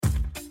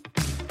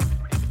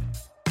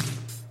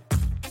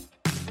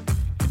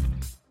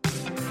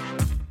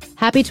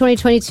Happy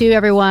 2022,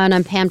 everyone.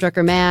 I'm Pam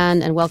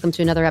Drucker-Mann, and welcome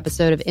to another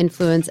episode of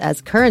Influence as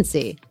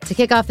Currency. To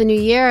kick off the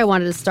new year, I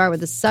wanted to start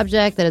with a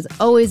subject that has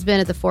always been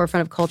at the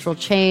forefront of cultural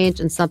change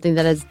and something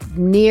that is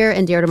near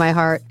and dear to my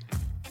heart,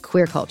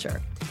 queer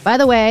culture. By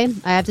the way,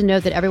 I have to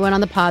note that everyone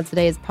on the pod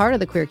today is part of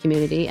the queer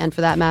community, and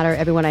for that matter,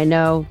 everyone I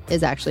know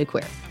is actually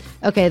queer.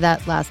 Okay,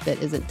 that last bit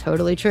isn't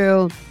totally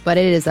true, but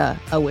it is a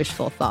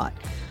wishful thought.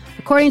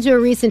 According to a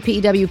recent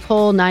PEW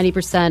poll,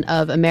 90%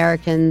 of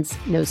Americans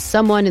know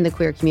someone in the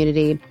queer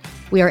community.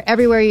 We are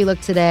everywhere you look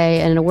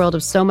today, and in a world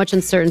of so much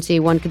uncertainty,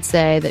 one could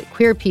say that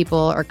queer people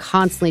are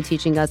constantly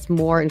teaching us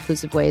more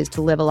inclusive ways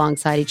to live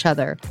alongside each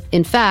other.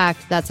 In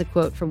fact, that's a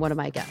quote from one of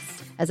my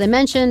guests. As I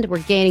mentioned, we're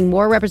gaining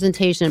more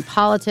representation in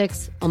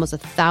politics, almost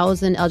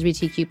 1,000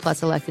 LGBTQ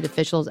plus elected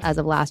officials as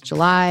of last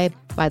July.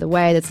 By the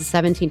way, that's a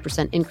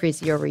 17%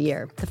 increase year over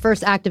year. The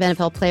first active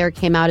NFL player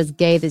came out as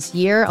gay this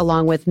year,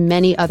 along with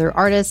many other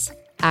artists,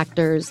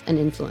 actors, and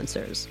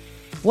influencers.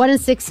 1 in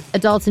 6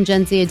 adults in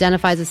Gen Z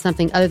identifies as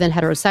something other than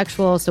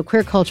heterosexual, so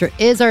queer culture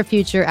is our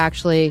future.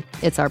 Actually,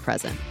 it's our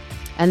present.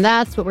 And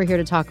that's what we're here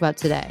to talk about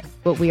today.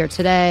 What we are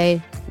today,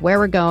 where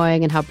we're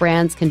going, and how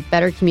brands can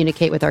better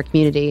communicate with our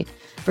community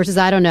versus,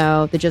 I don't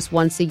know, the just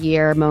once a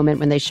year moment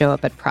when they show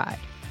up at Pride.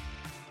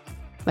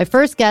 My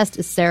first guest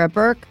is Sarah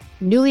Burke,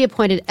 newly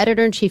appointed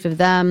editor-in-chief of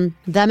Them.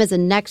 Them is a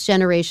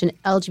next-generation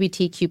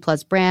LGBTQ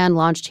plus brand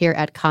launched here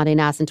at Condé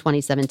Nast in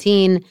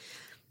 2017.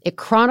 It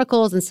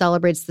chronicles and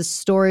celebrates the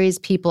stories,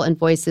 people, and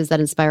voices that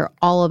inspire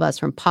all of us,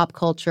 from pop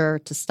culture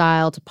to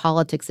style to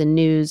politics and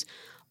news,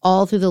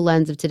 all through the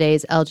lens of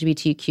today's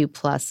LGBTQ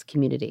plus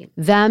community.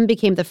 Them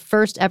became the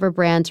first ever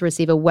brand to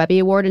receive a Webby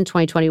Award in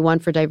 2021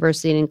 for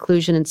diversity and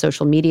inclusion in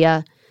social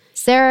media.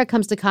 Sarah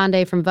comes to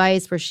Condé from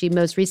Vice, where she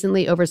most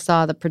recently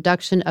oversaw the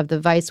production of the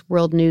Vice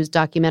World News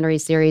documentary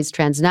series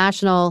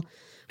Transnational.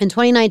 In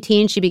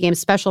 2019, she became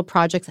special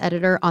projects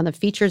editor on the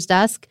features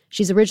desk.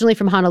 She's originally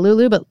from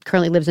Honolulu, but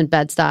currently lives in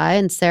Bed-Stuy.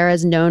 And Sarah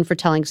is known for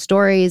telling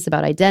stories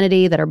about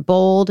identity that are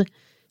bold,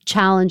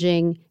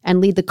 challenging,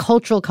 and lead the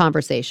cultural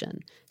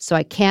conversation. So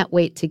I can't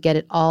wait to get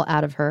it all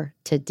out of her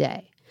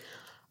today.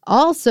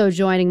 Also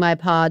joining my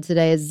pod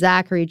today is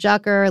Zachary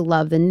Jucker.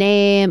 Love the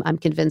name. I'm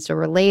convinced we're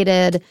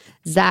related.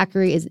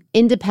 Zachary is an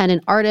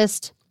independent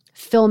artist,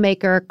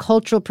 filmmaker,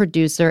 cultural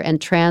producer,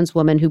 and trans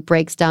woman who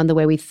breaks down the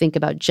way we think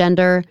about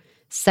gender,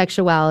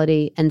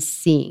 sexuality, and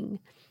seeing.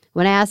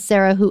 When I asked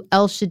Sarah who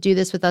else should do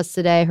this with us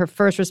today, her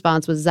first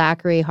response was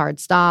Zachary, hard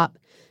stop,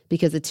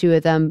 because the two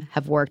of them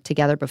have worked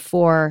together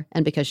before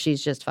and because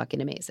she's just fucking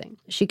amazing.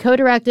 She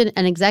co-directed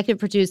and executive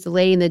produced The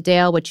Lady in the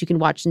Dale, which you can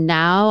watch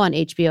now on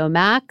HBO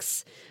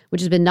Max, which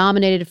has been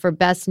nominated for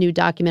Best New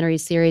Documentary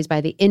Series by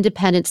the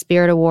Independent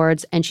Spirit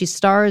Awards, and she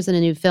stars in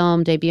a new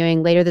film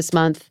debuting later this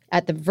month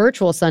at the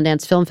virtual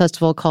Sundance Film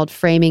Festival called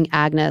Framing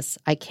Agnes.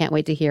 I can't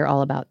wait to hear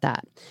all about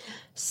that.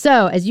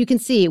 So, as you can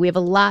see, we have a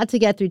lot to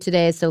get through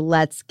today, so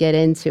let's get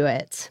into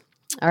it.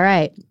 All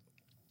right.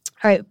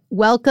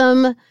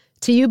 Welcome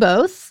to you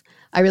both.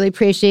 I really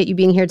appreciate you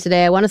being here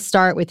today. I want to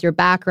start with your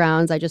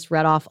backgrounds. I just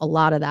read off a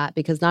lot of that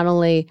because not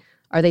only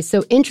are they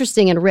so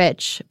interesting and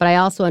rich, but I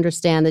also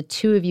understand the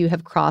two of you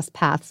have crossed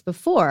paths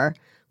before,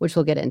 which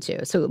we'll get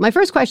into. So my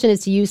first question is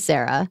to you,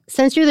 Sarah.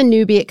 Since you're the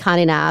newbie at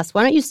Condé Nast,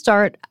 why don't you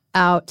start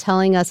out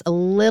telling us a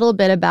little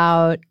bit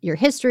about your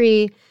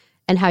history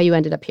and how you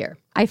ended up here?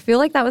 I feel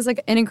like that was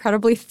like an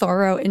incredibly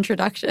thorough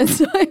introduction.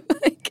 So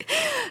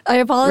I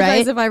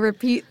apologize if I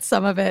repeat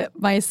some of it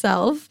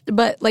myself.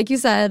 But like you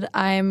said,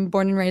 I'm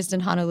born and raised in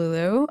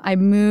Honolulu. I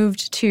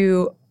moved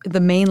to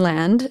the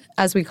mainland,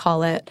 as we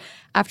call it,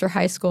 after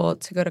high school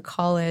to go to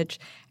college.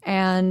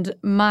 And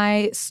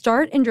my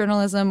start in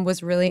journalism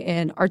was really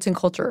in arts and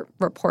culture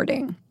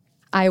reporting.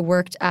 I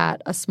worked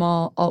at a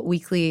small alt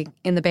weekly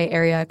in the Bay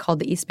Area called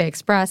the East Bay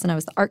Express, and I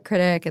was the art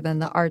critic and then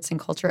the arts and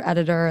culture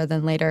editor, and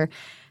then later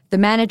the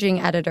managing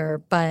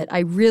editor. But I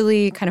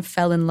really kind of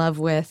fell in love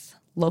with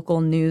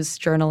local news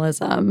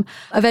journalism.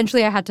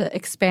 Eventually, I had to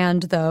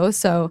expand, though.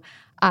 So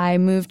I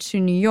moved to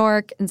New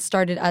York and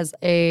started as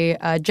a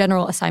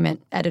general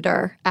assignment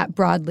editor at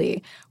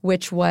Broadly,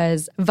 which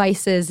was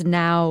Vice's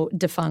now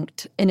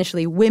defunct,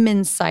 initially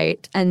women's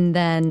site, and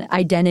then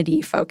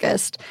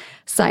identity-focused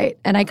site.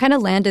 And I kind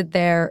of landed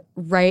there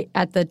right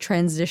at the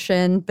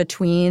transition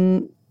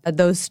between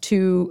those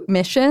two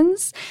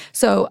missions.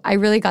 So I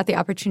really got the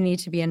opportunity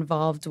to be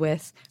involved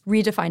with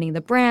redefining the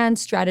brand,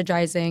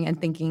 strategizing,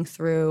 and thinking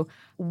through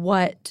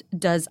what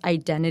does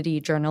identity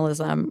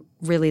journalism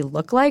really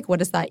look like? What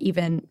does that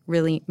even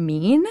really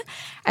mean?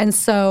 And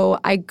so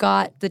I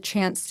got the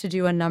chance to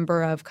do a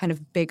number of kind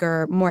of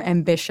bigger, more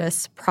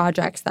ambitious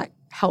projects that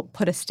help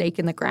put a stake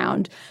in the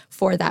ground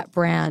for that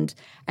brand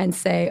and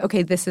say,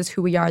 okay, this is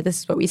who we are, this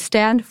is what we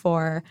stand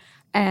for.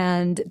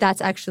 And that's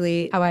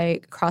actually how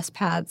I crossed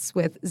paths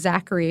with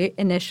Zachary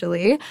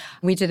initially.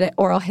 We did an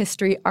oral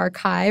history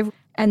archive.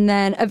 And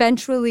then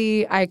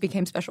eventually I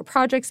became special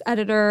projects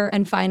editor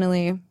and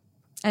finally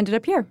ended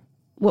up here.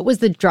 What was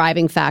the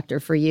driving factor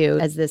for you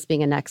as this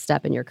being a next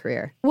step in your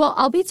career? Well,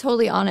 I'll be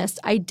totally honest.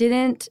 I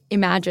didn't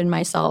imagine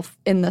myself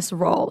in this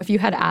role. If you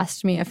had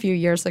asked me a few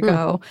years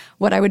ago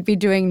what I would be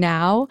doing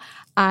now,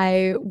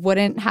 I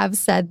wouldn't have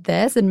said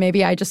this, and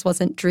maybe I just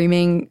wasn't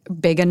dreaming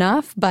big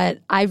enough, but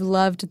I've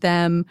loved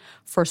them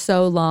for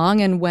so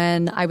long. And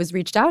when I was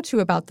reached out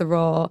to about the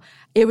role,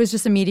 it was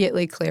just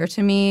immediately clear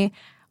to me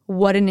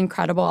what an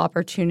incredible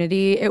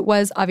opportunity it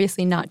was,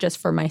 obviously not just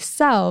for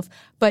myself,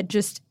 but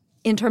just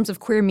in terms of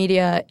queer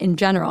media in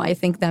general. I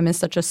think them is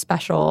such a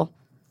special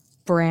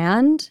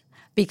brand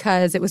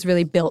because it was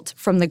really built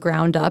from the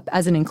ground up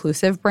as an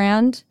inclusive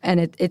brand. And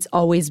it's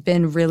always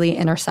been really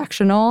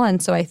intersectional.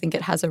 And so I think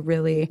it has a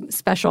really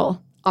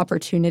special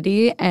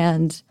opportunity.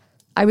 And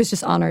I was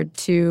just honored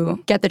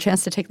to get the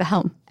chance to take the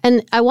helm.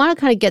 And I want to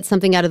kind of get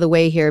something out of the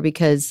way here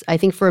because I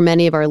think for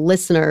many of our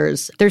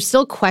listeners, there's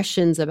still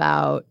questions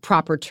about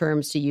proper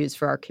terms to use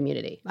for our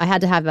community. I had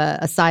to have a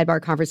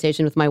sidebar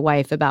conversation with my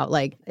wife about,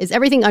 like, is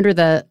everything under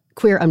the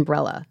queer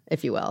umbrella,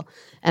 if you will?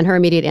 And her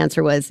immediate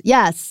answer was,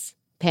 yes,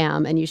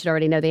 Pam, and you should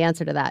already know the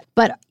answer to that.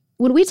 But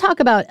when we talk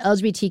about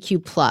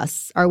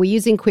LGBTQ+, are we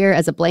using queer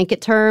as a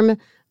blanket term?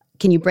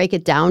 Can you break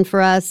it down for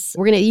us?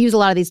 We're going to use a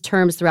lot of these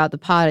terms throughout the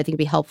pod. I think it'd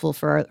be helpful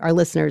for our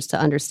listeners to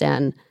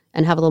understand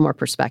and have a little more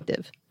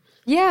perspective.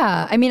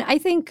 Yeah. I mean, I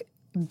think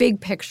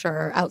big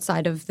picture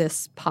outside of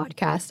this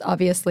podcast,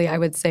 obviously, I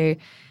would say,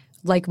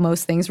 like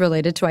most things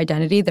related to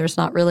identity, there's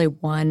not really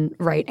one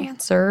right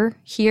answer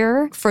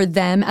here. For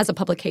them as a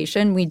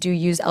publication, we do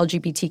use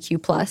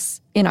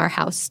LGBTQ+ in our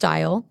house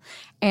style.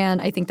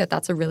 And I think that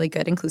that's a really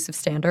good inclusive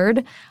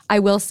standard. I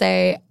will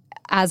say,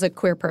 as a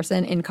queer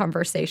person in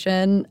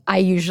conversation, I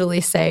usually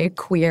say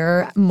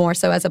queer more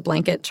so as a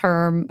blanket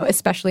term,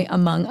 especially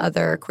among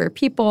other queer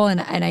people.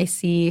 And I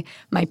see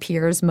my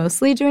peers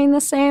mostly doing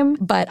the same.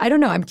 But I don't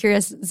know. I'm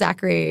curious,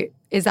 Zachary,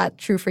 is that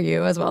true for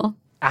you as well?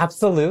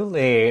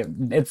 Absolutely.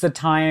 It's a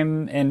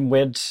time in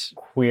which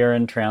queer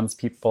and trans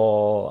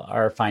people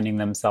are finding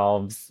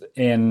themselves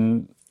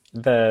in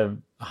the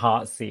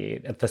hot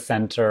seat at the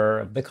center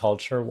of the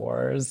culture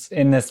wars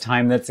in this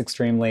time that's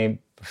extremely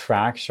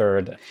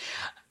fractured.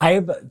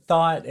 I've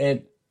thought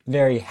it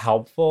very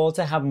helpful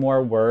to have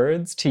more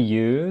words to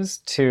use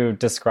to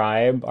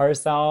describe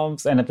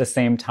ourselves. And at the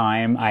same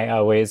time, I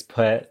always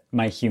put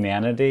my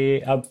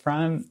humanity up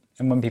front.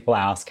 And when people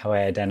ask how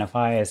I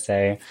identify, I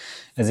say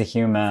as a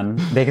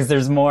human, because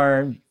there's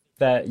more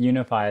that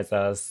unifies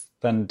us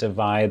than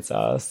divides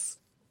us.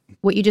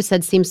 What you just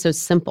said seems so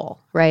simple,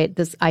 right?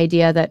 This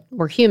idea that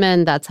we're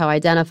human, that's how I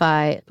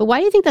identify. But why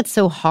do you think that's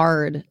so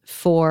hard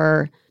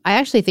for... I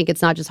actually think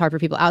it's not just hard for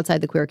people outside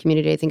the queer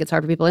community. I think it's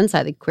hard for people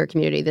inside the queer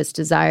community, this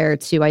desire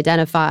to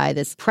identify,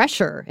 this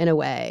pressure, in a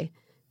way,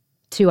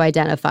 to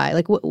identify.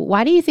 Like,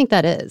 why do you think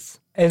that is?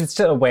 It's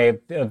a way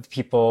of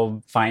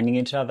people finding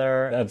each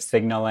other, of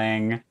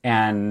signaling,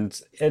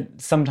 and it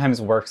sometimes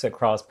works at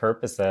cross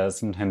purposes.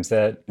 Sometimes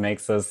it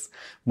makes us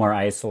more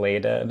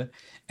isolated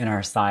in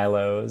our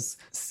silos.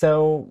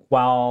 So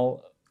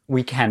while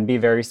we can be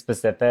very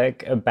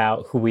specific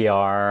about who we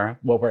are,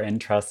 what we're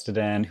interested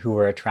in, who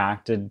we're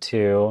attracted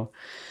to,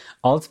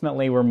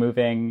 ultimately we're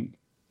moving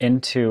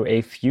into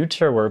a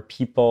future where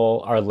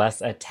people are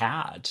less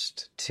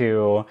attached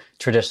to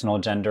traditional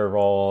gender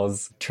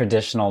roles,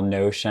 traditional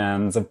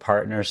notions of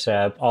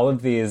partnership. All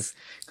of these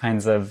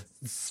kinds of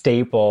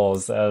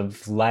staples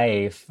of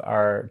life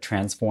are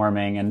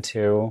transforming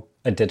into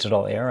a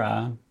digital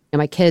era. And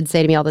my kids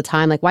say to me all the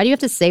time, like, why do you have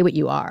to say what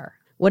you are?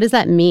 What does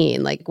that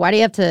mean? Like, why do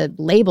you have to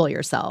label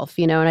yourself?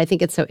 You know, and I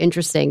think it's so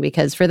interesting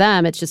because for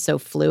them, it's just so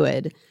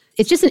fluid.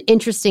 It's just an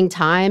interesting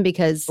time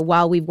because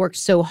while we've worked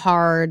so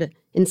hard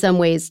in some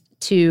ways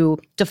to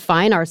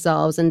define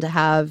ourselves and to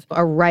have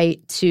a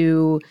right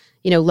to,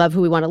 you know, love who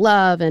we want to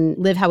love and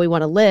live how we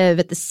want to live,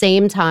 at the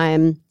same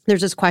time,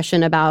 there's this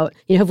question about,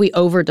 you know, have we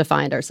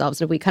over-defined ourselves?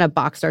 Have we kind of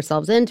boxed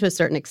ourselves in to a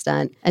certain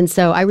extent? And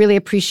so I really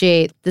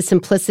appreciate the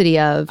simplicity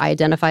of I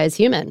identify as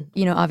human.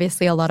 You know,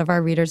 obviously a lot of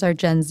our readers are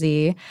Gen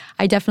Z.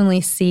 I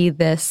definitely see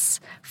this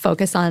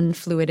focus on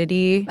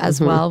fluidity as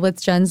well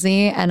with Gen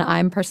Z, and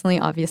I'm personally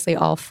obviously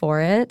all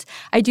for it.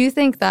 I do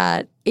think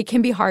that it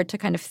can be hard to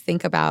kind of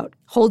think about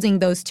holding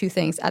those two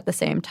things at the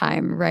same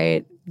time,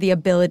 right? The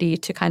ability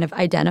to kind of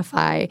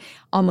identify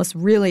almost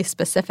really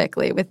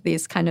specifically with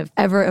these kind of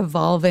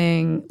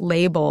ever-evolving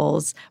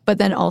labels, but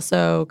then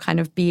also kind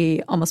of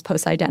be almost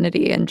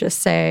post-identity and just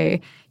say,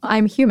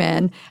 I'm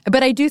human.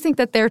 But I do think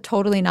that they're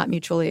totally not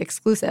mutually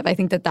exclusive. I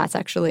think that that's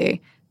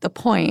actually the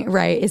point,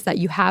 right, is that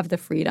you have the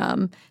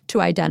freedom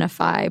to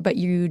identify, but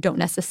you don't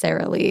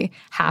necessarily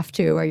have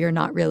to, or you're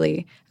not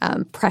really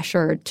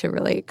pressured to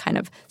really kind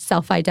of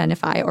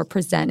self-identify or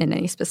present in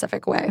any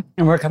specific way.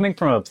 And we're coming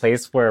from a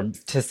place where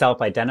to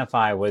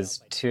self-identify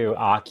was to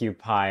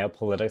occupy a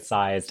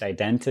politicized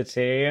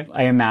identity.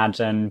 I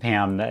imagine,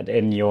 Pam, that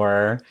in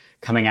your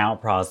coming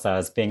out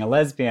process, being a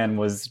lesbian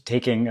was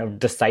taking a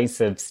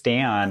decisive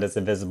stand as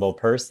a visible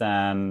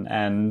person.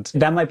 And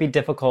that might be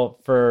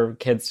difficult for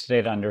kids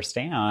today to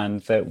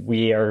understand, that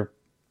we are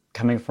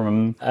coming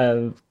from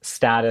a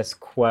status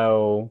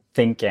quo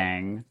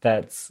thinking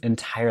that's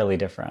entirely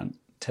different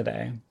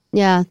today.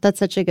 Yeah, that's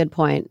such a good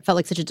point. Felt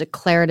like such a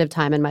declarative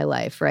time in my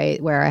life,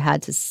 right? Where I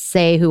had to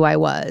say who I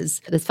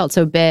was. This felt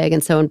so big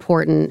and so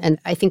important. And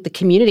I think the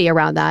community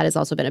around that has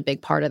also been a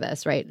big part of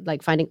this, right?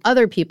 Like finding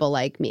other people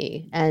like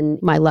me, and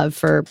my love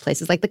for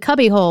places like the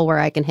Cubbyhole where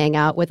I can hang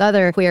out with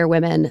other queer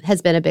women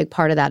has been a big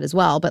part of that as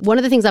well. But one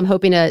of the things I'm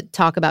hoping to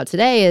talk about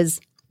today is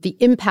the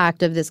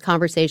impact of this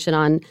conversation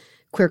on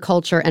queer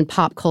culture and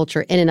pop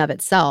culture in and of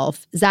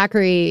itself.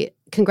 Zachary,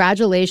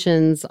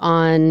 congratulations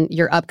on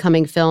your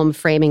upcoming film,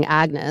 Framing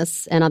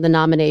Agnes, and on the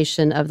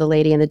nomination of The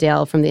Lady in the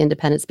Dale from the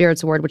Independent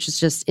Spirits Award, which is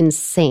just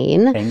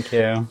insane. Thank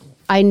you.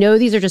 I know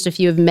these are just a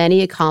few of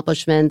many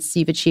accomplishments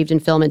you've achieved in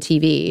film and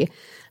TV,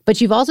 but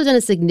you've also done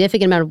a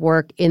significant amount of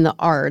work in the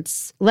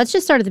arts. Let's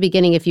just start at the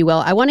beginning, if you will.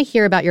 I want to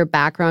hear about your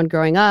background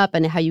growing up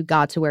and how you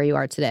got to where you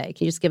are today.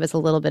 Can you just give us a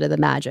little bit of the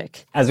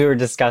magic? As we were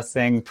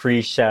discussing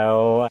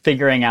pre-show,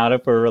 figuring out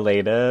if we're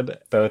related,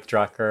 both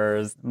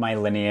Druckers, my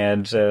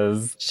lineage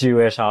is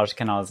Jewish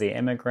Ashkenazi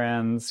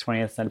immigrants,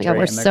 20th century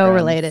immigrants. We're so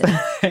related.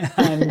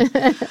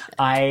 And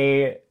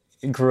I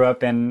grew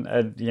up in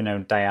a,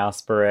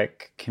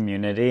 diasporic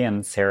community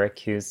in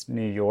Syracuse,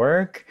 New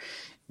York.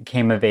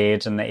 Came of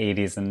age in the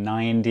 80s and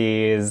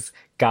 90s,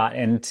 got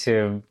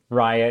into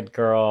Riot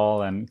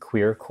Grrrl and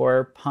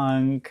queercore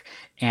punk,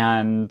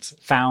 and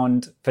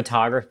found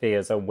photography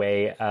as a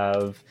way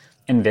of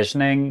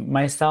envisioning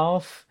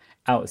myself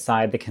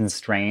outside the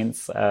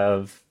constraints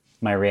of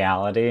my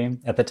reality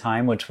at the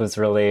time, which was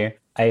really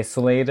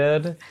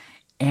isolated.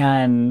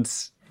 And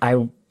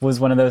I was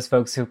one of those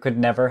folks who could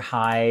never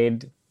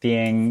hide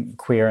being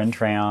queer and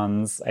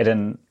trans. I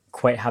didn't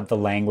quite have the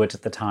language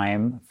at the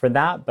time for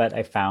that, but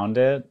I found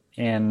it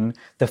in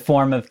the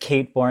form of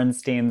Kate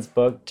Bornstein's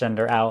book,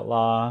 Gender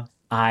Outlaw.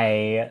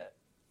 I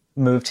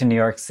moved to New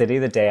York City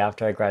the day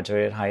after I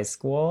graduated high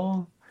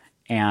school,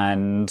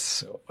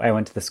 and I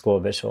went to the School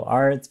of Visual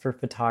Arts for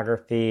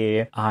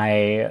photography.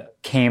 I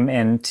came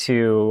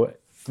into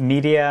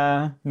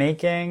media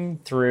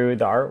making through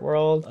the art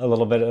world, a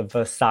little bit of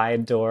a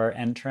side door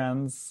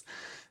entrance.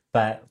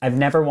 But I've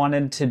never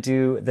wanted to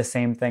do the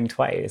same thing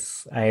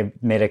twice. I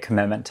made a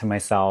commitment to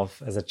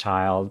myself as a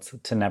child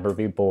to never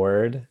be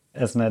bored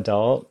as an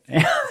adult.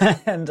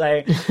 And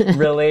I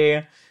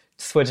really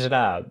switched it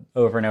up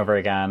over and over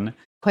again.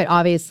 Quite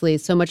obviously,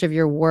 so much of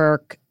your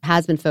work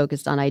has been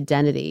focused on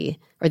identity,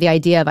 or the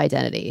idea of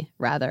identity,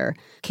 rather.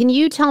 Can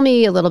you tell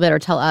me a little bit, or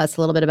tell us a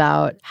little bit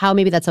about how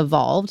maybe that's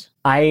evolved?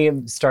 I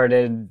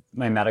started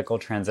my medical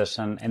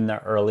transition in the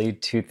early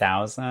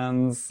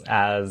 2000s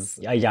as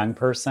a young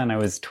person. I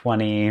was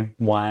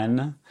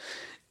 21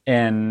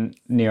 in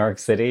New York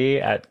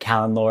City at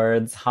Callan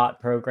Lord's HOT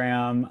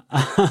program.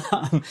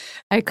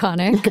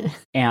 Iconic.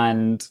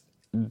 And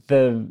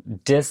the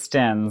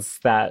distance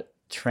that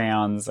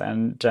trans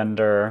and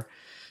gender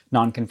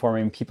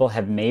nonconforming people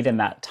have made in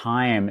that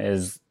time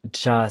is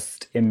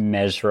just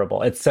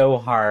immeasurable. It's so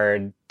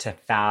hard to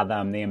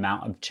fathom the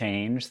amount of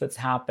change that's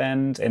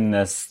happened in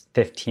this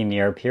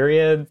 15-year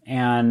period.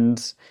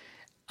 And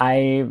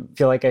I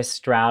feel like I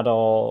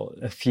straddle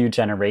a few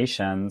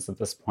generations at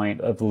this point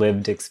of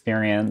lived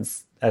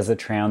experience as a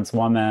trans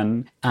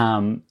woman,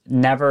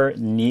 never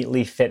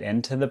neatly fit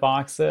into the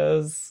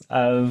boxes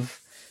of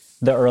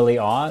the early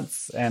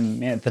aughts.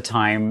 And at the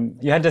time,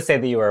 you had to say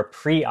that you were a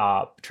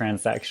pre-op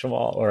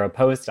transsexual or a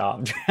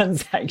post-op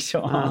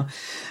transsexual.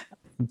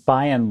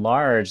 By and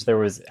large, there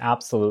was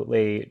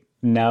absolutely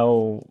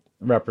no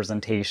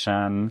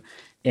representation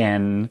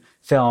in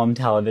film,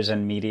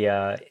 television,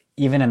 media,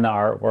 even in the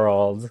art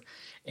world.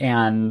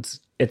 And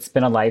it's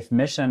been a life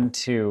mission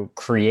to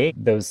create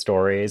those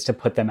stories, to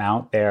put them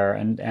out there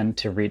and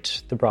to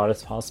reach the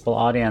broadest possible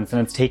audience.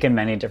 And it's taken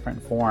many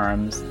different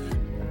forms.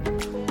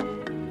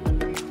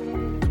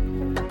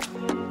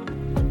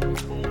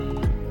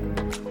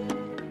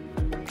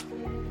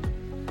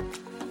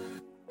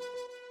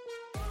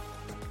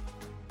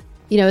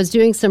 I was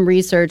doing some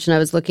research and I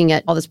was looking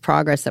at all this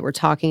progress that we're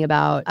talking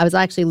about. I was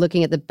actually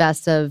looking at the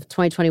best of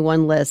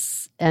 2021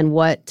 lists and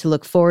what to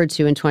look forward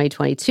to in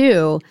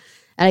 2022.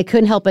 And I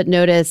couldn't help but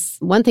notice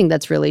one thing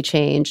that's really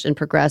changed and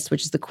progressed,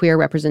 which is the queer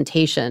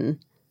representation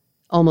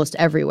almost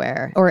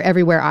everywhere, or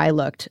everywhere I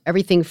looked.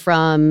 Everything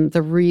from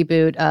the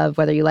reboot of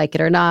Whether You Like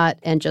It or Not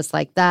and Just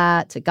Like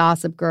That, to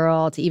Gossip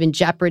Girl, to even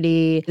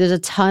Jeopardy. There's a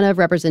ton of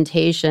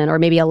representation, or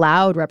maybe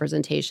allowed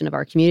representation, of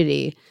our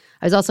community.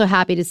 I was also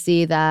happy to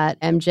see that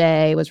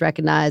MJ was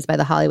recognized by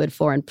the Hollywood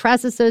Foreign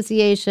Press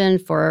Association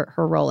for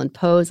her role in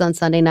Pose on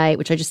Sunday night,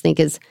 which I just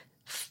think is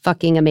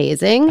fucking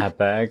amazing.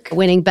 Epic.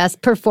 Winning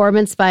Best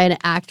Performance by an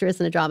Actress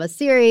in a Drama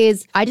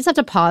Series. I just have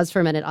to pause for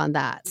a minute on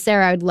that.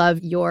 Sarah, I would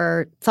love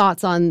your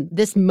thoughts on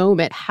this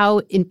moment, how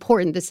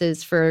important this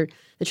is for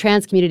the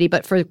trans community,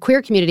 but for the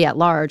queer community at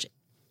large.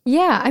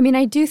 Yeah, I mean,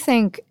 I do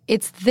think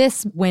it's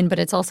this win, but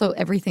it's also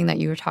everything that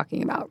you were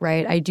talking about,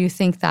 right? I do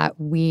think that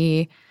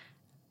we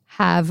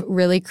have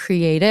really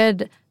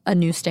created a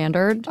new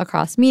standard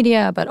across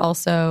media, but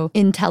also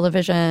in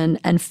television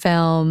and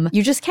film.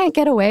 You just can't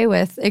get away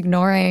with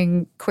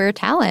ignoring queer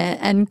talent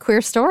and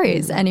queer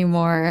stories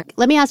anymore.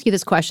 Let me ask you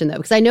this question, though,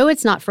 because I know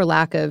it's not for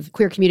lack of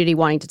queer community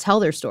wanting to tell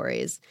their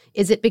stories.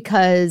 Is it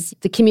because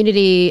the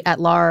community at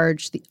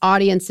large, the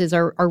audiences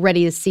are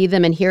ready to see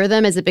them and hear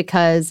them? Is it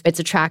because it's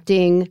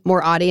attracting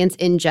more audience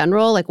in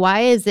general? Like,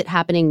 why is it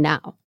happening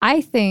now?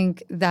 I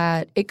think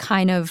that it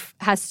kind of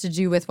has to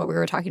do with what we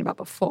were talking about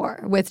before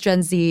with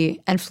Gen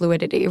Z and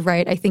fluidity,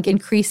 right? I think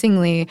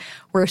increasingly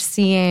we're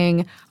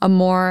seeing a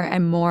more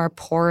and more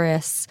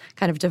porous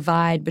kind of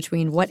divide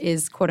between what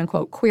is quote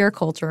unquote queer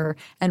culture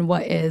and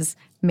what is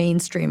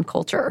mainstream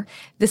culture.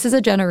 This is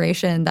a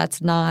generation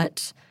that's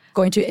not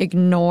going to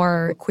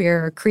ignore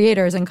queer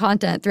creators and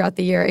content throughout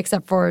the year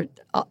except for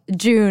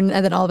June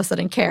and then all of a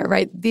sudden care,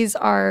 right? These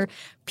are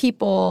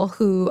people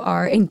who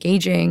are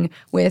engaging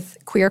with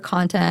queer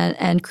content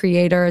and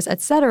creators,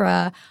 et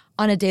cetera,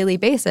 on a daily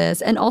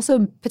basis and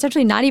also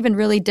potentially not even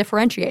really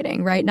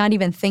differentiating, right? Not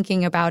even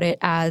thinking about it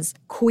as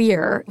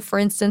queer. For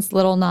instance,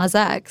 Lil Nas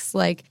X,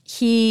 like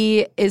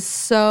he is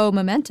so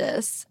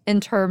momentous in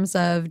terms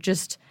of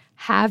just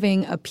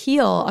having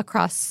appeal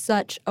across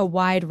such a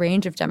wide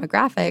range of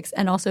demographics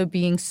and also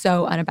being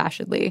so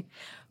unabashedly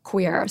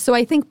queer. So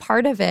I think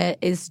part of it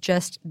is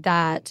just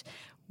that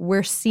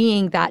we're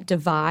seeing that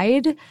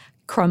divide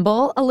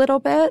crumble a little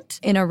bit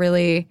in a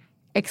really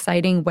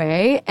exciting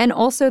way. And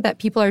also that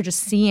people are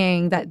just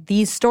seeing that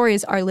these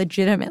stories are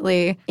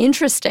legitimately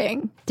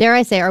interesting. Dare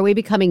I say, are we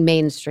becoming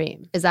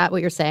mainstream? Is that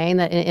what you're saying?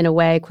 That in a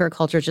way, queer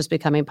culture is just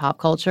becoming pop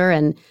culture?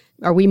 And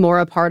are we more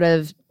a part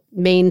of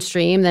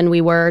mainstream than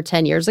we were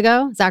 10 years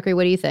ago? Zachary,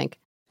 what do you think?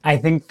 I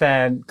think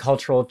that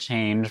cultural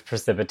change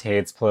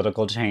precipitates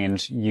political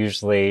change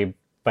usually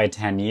by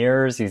 10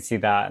 years. You see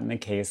that in the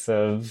case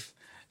of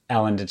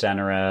Ellen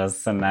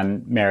DeGeneres and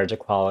then marriage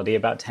equality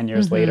about 10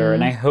 years later.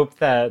 And I hope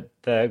that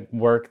the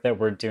work that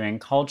we're doing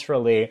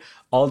culturally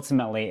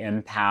ultimately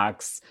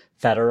impacts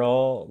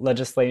federal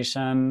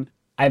legislation.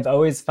 I've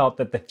always felt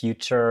that the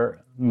future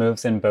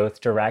moves in both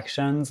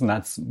directions, and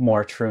that's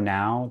more true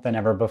now than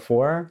ever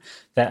before.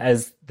 That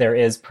as there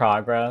is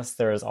progress,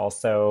 there is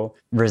also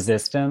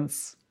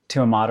resistance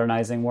to a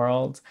modernizing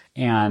world.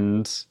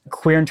 And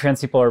queer and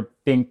trans people are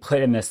being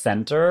put in the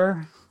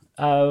center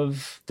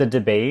of the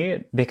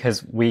debate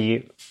because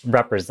we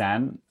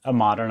represent a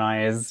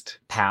modernized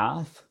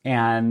path.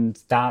 And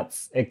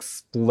that's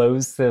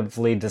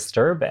explosively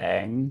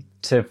disturbing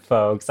to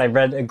folks. I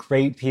read a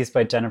great piece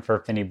by Jennifer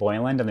Finney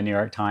Boylan in the New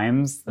York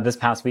Times this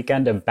past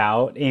weekend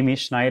about Amy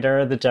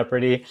Schneider, the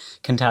Jeopardy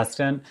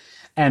contestant.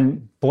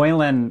 And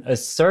Boylan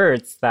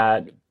asserts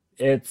that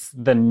it's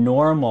the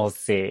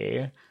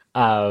normalcy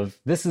of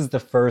this is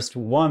the first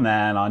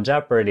woman on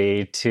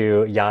Jeopardy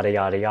to yada,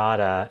 yada,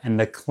 yada. And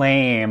the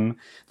claim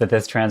that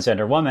this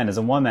transgender woman is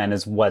a woman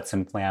is what's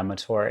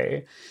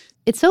inflammatory.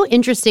 It's so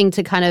interesting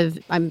to kind of,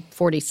 I'm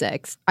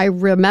 46. I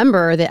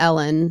remember the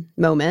Ellen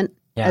moment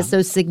as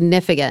so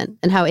significant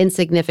and how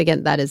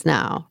insignificant that is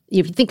now.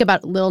 If you think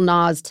about Lil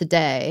Nas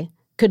today,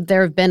 could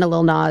there have been a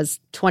Lil Nas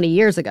 20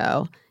 years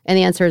ago? And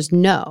the answer is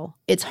no.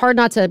 It's hard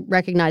not to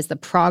recognize the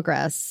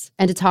progress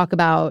and to talk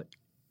about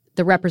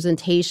the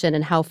representation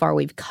and how far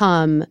we've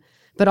come,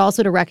 but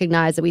also to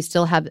recognize that we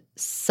still have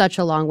such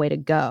a long way to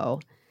go.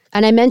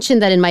 And I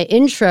mentioned that in my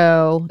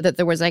intro that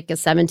there was like a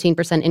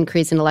 17%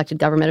 increase in elected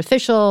government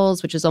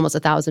officials, which is almost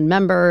 1,000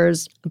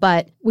 members,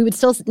 but we would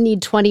still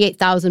need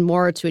 28,000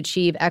 more to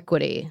achieve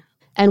equity.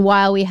 And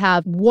while we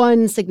have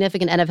one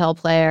significant NFL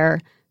player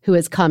who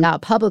has come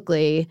out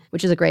publicly,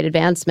 which is a great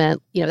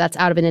advancement, that's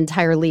out of an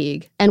entire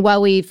league. And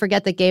while we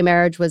forget that gay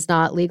marriage was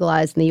not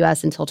legalized in the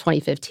US until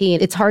 2015,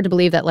 it's hard to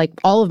believe that like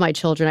all of my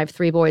children, I have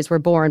 3 boys, were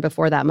born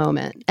before that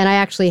moment. And I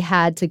actually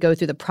had to go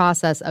through the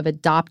process of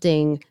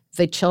adopting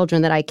the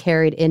children that I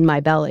carried in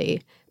my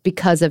belly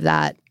because of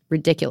that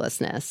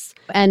ridiculousness.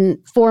 And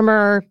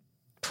former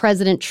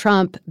President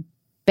Trump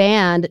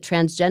banned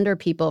transgender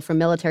people from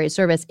military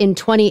service in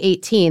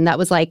 2018. That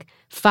was like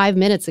 5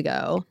 minutes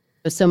ago.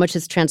 So much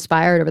has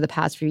transpired over the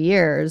past few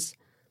years.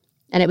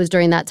 And it was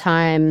during that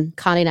time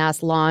Condé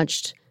Nast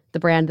launched the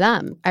brand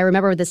Them. I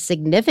remember the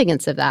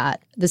significance of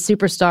that. The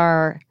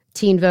superstar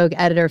Teen Vogue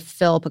editor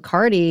Phil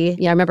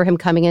Picardi, I remember him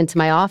coming into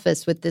my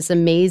office with this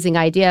amazing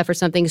idea for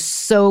something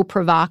so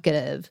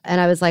provocative. And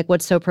I was like,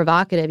 what's so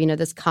provocative?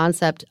 This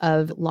concept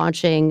of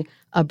launching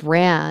a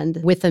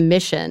brand with a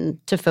mission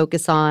to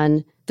focus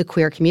on the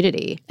queer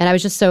community. And I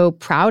was just so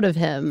proud of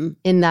him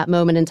in that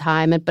moment in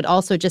time, but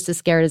also just as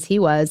scared as he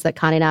was that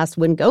Condé Nast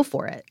wouldn't go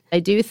for it. I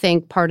do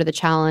think part of the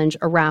challenge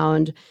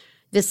around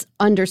this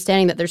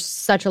understanding that there's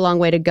such a long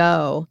way to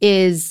go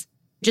is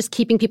just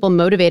keeping people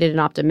motivated and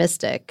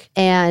optimistic.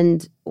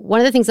 And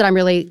one of the things that I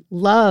really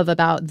love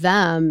about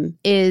them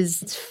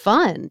is it's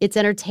fun. It's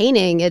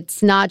entertaining.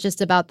 It's not just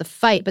about the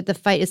fight, but the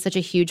fight is such a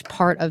huge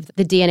part of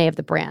the DNA of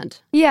the brand.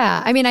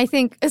 Yeah. I mean, I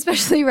think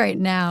especially right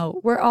now,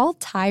 we're all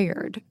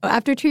tired.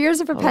 After 2 years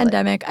of a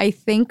pandemic, I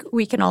think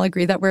we can all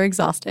agree that we're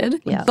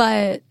exhausted. Yeah.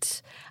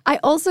 But I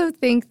also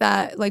think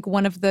that like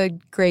one of the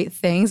great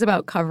things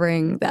about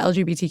covering the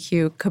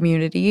LGBTQ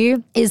community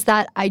is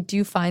that I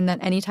do find that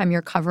anytime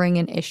you're covering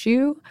an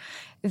issue,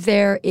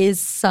 there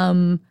is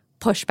some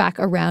pushback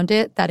around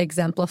it that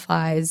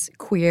exemplifies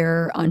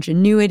queer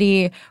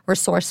ingenuity,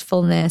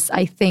 resourcefulness.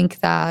 I think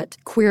that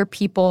queer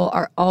people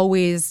are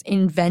always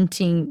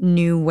inventing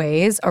new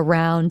ways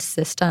around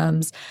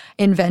systems,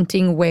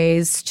 inventing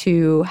ways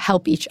to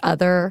help each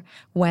other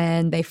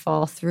when they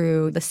fall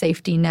through the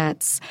safety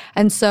nets.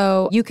 And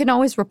so you can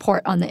always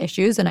report on the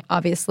issues, and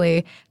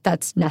obviously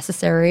that's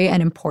necessary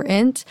and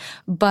important,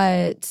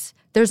 but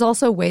there's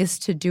also ways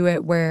to do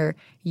it where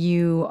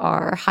you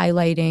are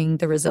highlighting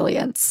the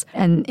resilience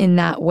and in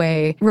that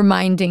way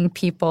reminding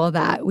people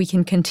that we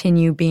can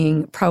continue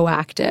being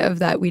proactive,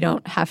 that we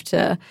don't have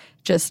to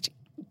just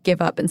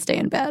give up and stay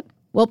in bed.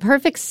 Well,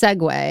 perfect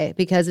segue,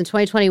 because in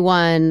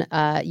 2021,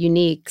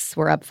 uniques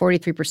were up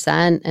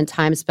 43% and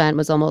time spent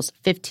was almost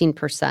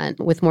 15%,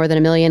 with more than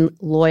 1 million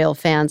loyal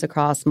fans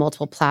across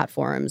multiple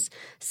platforms.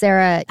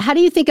 Sarah, how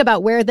do you think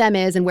about where Them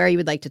is and where you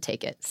would like to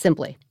take it,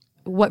 simply?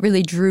 What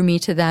really drew me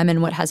to them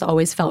and what has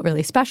always felt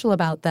really special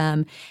about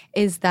them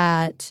is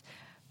that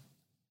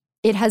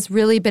it has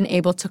really been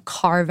able to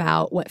carve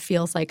out what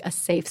feels like a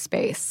safe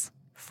space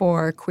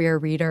for queer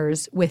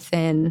readers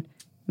within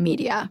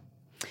media.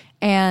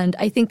 And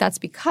I think that's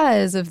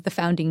because of the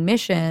founding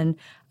mission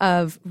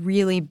of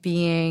really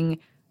being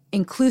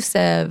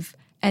inclusive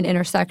and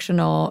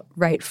intersectional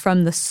right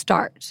from the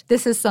start.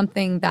 This is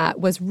something that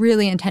was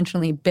really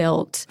intentionally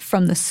built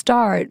from the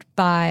start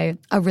by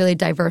a really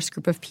diverse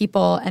group of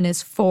people and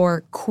is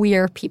for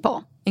queer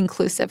people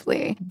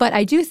inclusively. But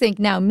I do think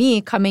now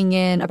me coming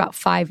in about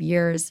 5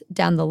 years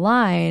down the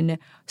line,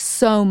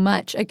 so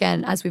much,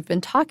 again, as we've been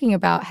talking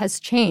about, has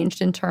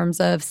changed in terms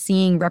of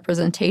seeing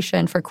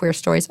representation for queer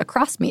stories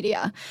across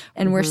media.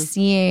 And we're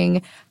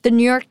seeing the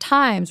New York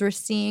Times, we're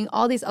seeing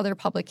all these other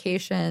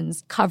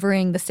publications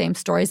covering the same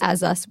stories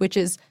as us, which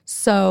is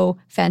so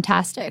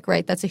fantastic,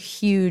 right? That's a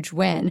huge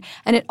win.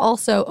 And it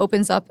also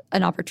opens up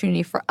an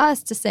opportunity for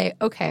us to say,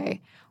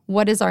 okay,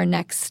 what is our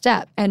next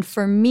step? And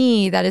for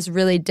me, that is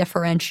really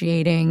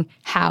differentiating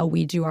how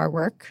we do our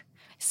work.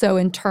 So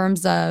in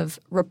terms of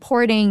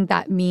reporting,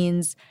 that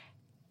means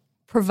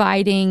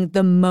providing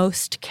the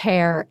most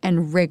care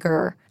and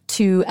rigor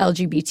to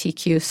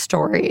LGBTQ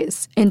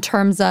stories. In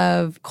terms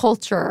of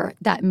culture,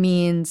 that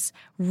means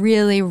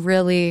really,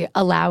 really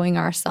allowing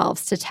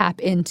ourselves to tap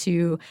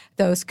into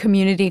those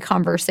community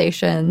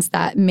conversations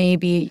that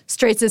maybe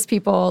straight cis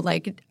people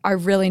like are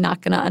really not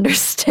going to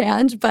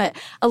understand, but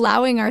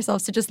allowing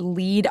ourselves to just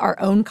lead our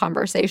own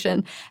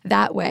conversation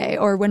that way.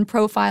 Or when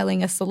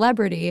profiling a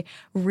celebrity,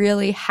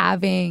 really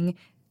having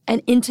an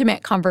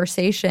intimate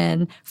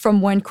conversation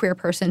from one queer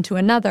person to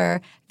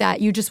another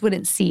that you just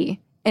wouldn't see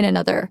in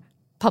another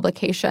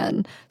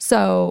publication.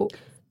 So,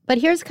 but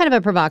here's kind of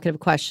a provocative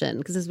question,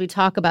 because as we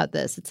talk about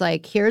this, it's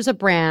like, here's a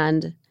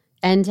brand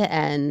end to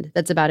end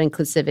that's about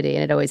inclusivity,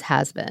 and it always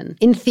has been.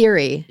 In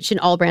theory,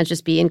 shouldn't all brands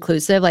just be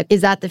inclusive? Like,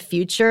 is that the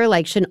future?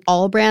 Like, shouldn't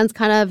all brands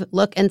kind of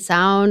look and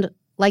sound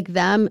like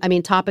them? I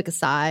mean, topic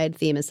aside,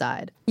 theme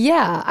aside.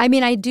 Yeah. I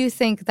mean, I do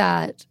think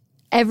that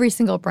every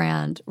single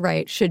brand,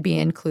 right, should be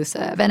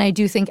inclusive. And I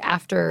do think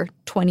after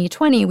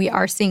 2020, we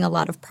are seeing a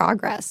lot of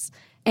progress.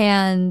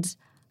 And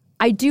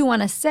I do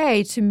want to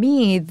say, to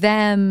me,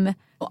 Them,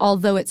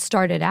 although it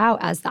started out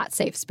as that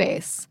safe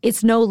space,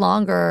 it's no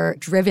longer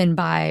driven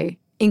by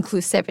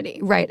inclusivity,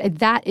 right?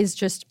 That is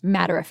just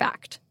matter of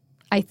fact.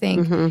 I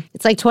think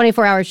it's like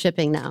 24-hour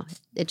shipping now.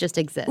 It just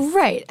exists.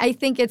 Right. I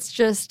think that's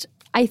just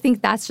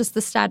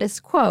the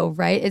status quo,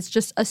 right? It's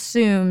just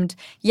assumed,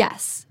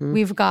 yes,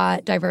 we've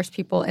got diverse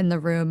people in the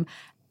room,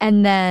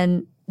 and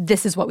then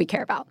this is what we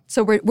care about.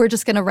 So we're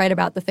just going to write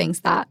about the things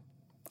that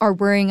are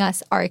worrying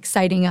us, are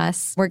exciting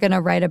us. We're going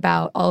to write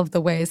about all of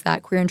the ways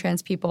that queer and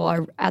trans people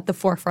are at the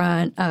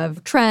forefront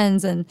of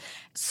trends and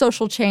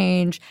social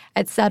change,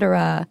 et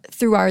cetera,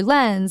 through our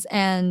lens.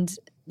 And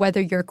whether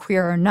you're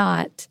queer or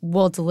not,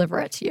 we'll deliver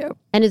it to you.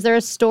 And is there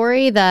a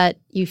story that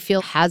you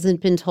feel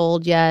hasn't been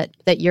told yet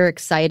that you're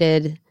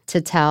excited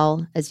to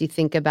tell as you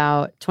think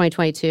about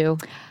 2022?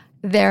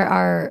 There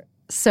are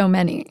so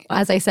many.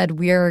 As I said,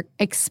 we're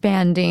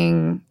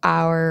expanding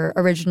our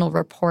original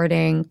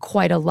reporting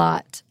quite a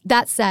lot.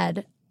 That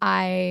said,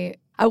 I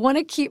want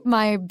to keep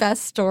my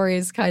best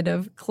stories kind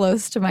of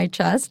close to my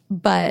chest,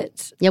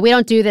 but... Yeah, we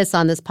don't do this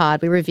on this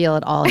pod. We reveal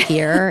it all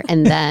here,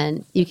 and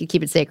then you can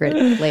keep it sacred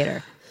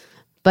later.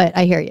 But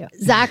I hear you.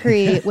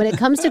 Zachary, when it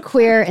comes to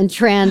queer and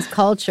trans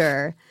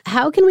culture,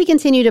 how can we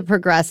continue to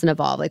progress and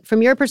evolve? Like,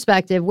 from your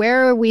perspective,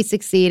 where are we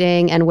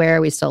succeeding and where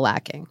are we still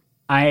lacking?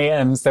 I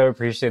am so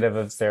appreciative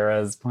of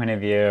Sarah's point of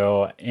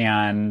view.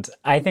 And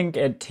I think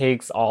it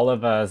takes all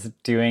of us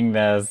doing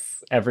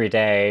this every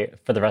day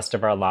for the rest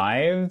of our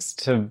lives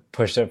to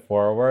push it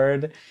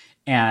forward,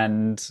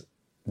 and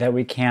that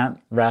we can't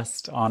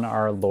rest on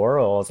our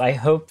laurels. I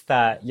hope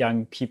that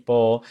young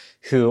people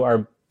who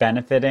are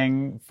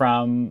benefiting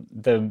from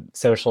the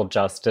social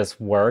justice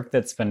work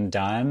that's been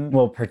done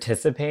will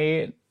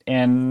participate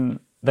in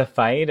the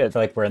fight. It's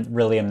like we're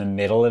really in the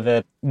middle of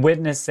it.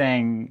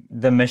 Witnessing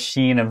the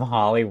machine of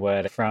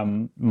Hollywood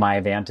from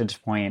my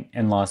vantage point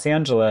in Los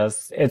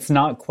Angeles, it's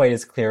not quite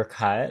as clear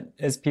cut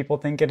as people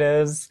think it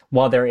is.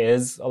 While there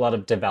is a lot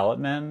of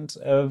development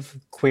of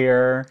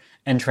queer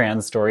and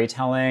trans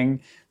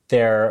storytelling,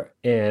 there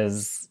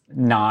is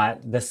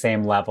not the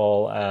same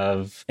level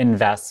of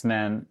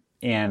investment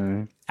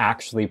in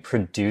actually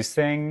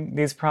producing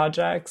these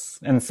projects.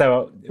 And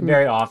so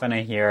very often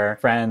I hear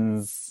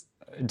friends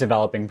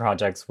developing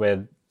projects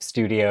with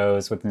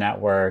studios, with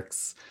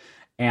networks,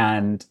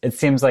 and it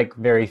seems like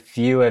very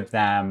few of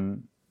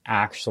them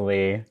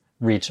actually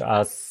reach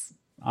us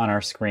on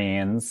our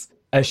screens.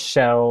 A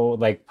show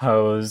like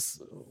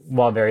Pose,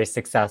 while very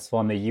successful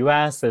in the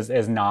US,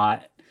 is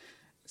not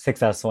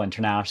successful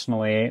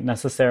internationally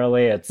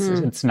necessarily.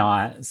 It's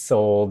not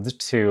sold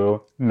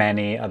to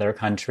many other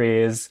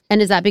countries. And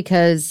is that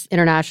because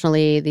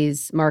internationally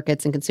these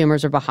markets and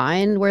consumers are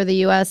behind where the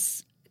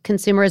US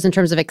consumer is in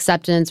terms of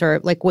acceptance, or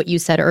like what you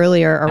said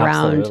earlier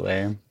around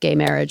Absolutely. Gay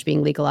marriage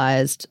being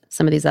legalized,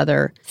 some of these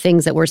other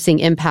things that we're seeing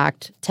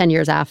impact 10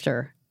 years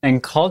after?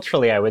 And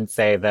culturally, I would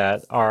say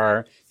that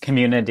our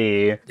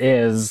community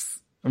is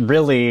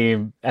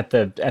really at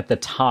the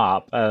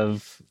top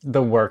of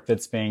the work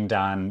that's being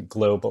done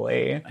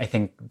globally. I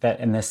think that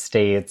in the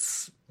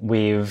States,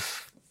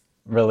 we've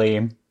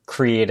really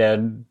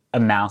created a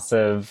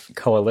massive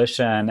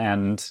coalition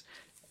and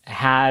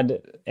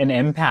had an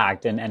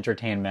impact in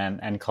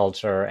entertainment and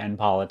culture and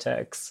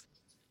politics.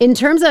 In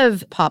terms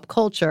of pop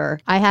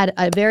culture, I had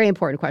a very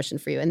important question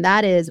for you, and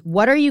that is,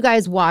 what are you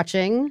guys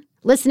watching,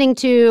 listening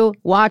to,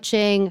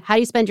 watching? How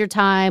do you spend your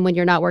time when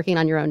you're not working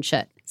on your own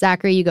shit?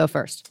 Zachary, you go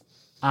first.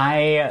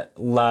 I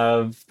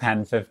love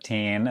Pen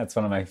 15. It's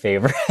one of my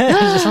favorites.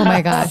 Oh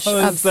my gosh,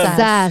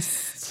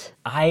 obsessed.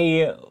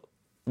 I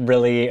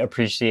really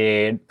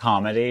appreciate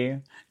comedy,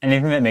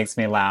 anything that makes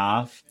me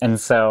laugh. And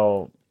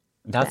so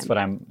that's what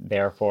I'm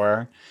there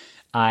for.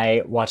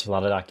 I watch a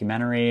lot of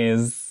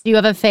documentaries. Do you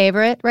have a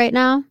favorite right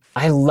now?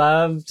 I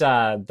loved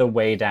The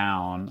Way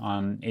Down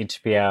on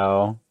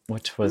HBO,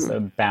 which was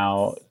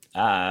about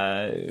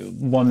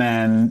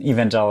woman,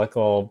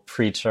 evangelical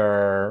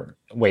preacher,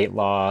 weight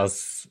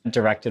loss,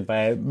 directed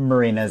by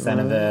Marina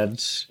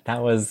Zenovich.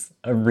 That was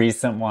a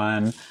recent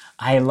one.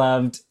 I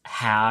loved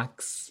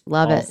Hacks.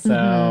 Love it.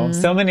 Also,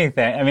 so many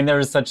things. I mean, there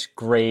were such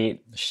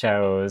great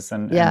shows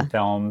and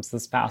films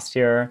this past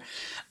year.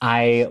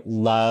 I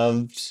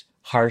loved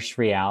Harsh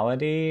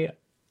Reality,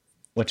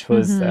 which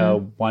was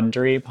a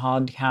Wondery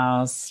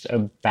podcast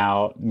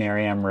about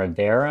Miriam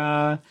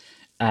Rivera,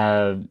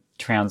 a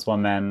trans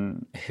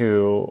woman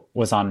who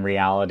was on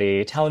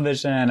reality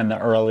television in the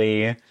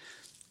early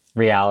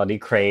reality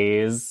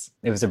craze.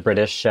 It was a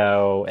British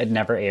show. It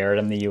never aired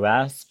in the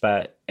US,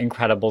 but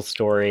incredible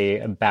story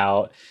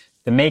about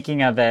the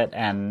making of it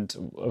and,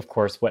 of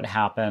course, what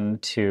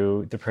happened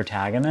to the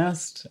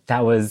protagonist.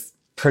 That was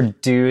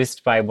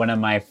produced by one of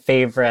my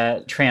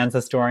favorite trans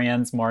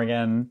historians,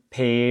 Morgan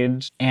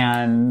Page.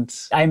 And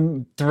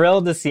I'm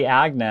thrilled to see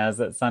Agnes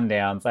at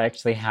Sundance. I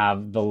actually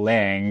have the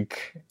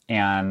link,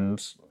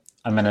 and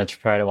I'm going to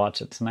try to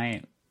watch it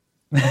tonight.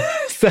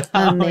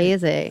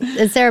 Amazing.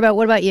 And Sarah,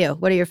 what about you?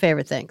 What are your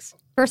favorite things?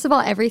 First of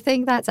all,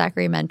 everything that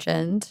Zachary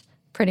mentioned,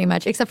 pretty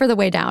much, except for The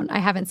Way Down. I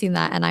haven't seen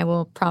that, and I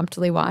will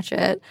promptly watch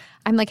it.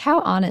 I'm like, how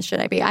honest should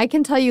I be? I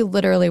can tell you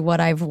literally what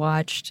I've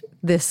watched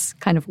this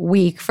kind of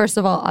week. First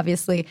of all,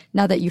 obviously,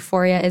 now that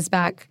Euphoria is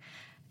back,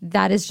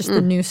 that is just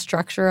the new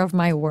structure of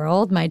my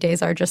world. My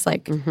days are just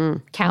like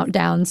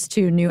countdowns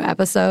to new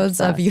episodes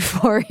of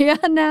Euphoria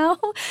now.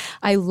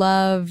 I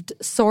loved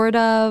Sort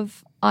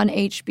of on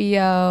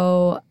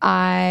HBO.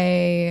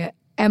 I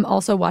am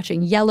also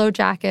watching Yellow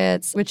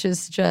Jackets, which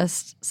is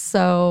just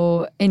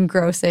so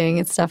engrossing.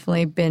 It's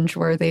definitely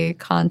binge-worthy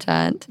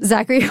content.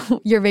 Zachary,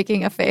 you're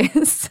making a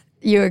face.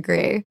 You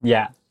agree?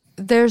 Yeah.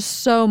 There's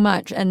so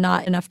much and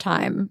not enough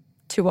time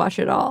to watch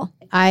it all.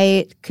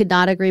 I could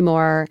not agree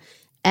more.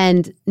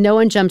 And no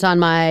one jumped on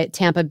my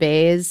Tampa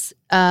Bay's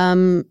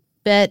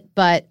bit,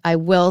 but I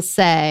will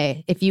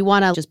say, if you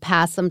want to just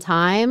pass some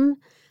time,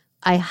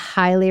 I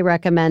highly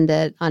recommend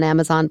it on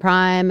Amazon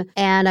Prime.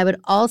 And I would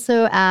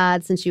also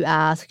add, since you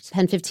asked,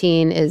 Pen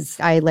 15 is,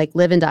 I like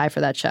live and die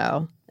for that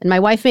show. And my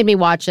wife made me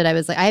watch it. I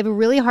was like, I have a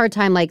really hard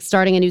time like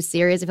starting a new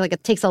series. I feel like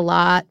it takes a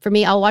lot. For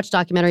me, I'll watch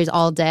documentaries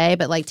all day,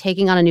 but like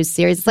taking on a new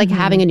series, it's like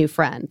having a new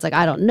friend. It's like,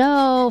 I don't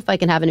know if I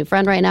can have a new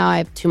friend right now. I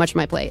have too much on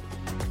my plate.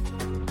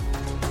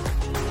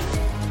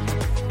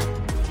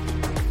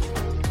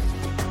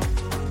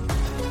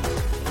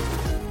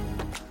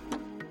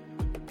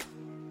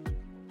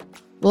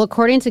 Well,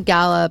 according to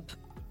Gallup,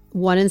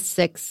 1 in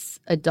 6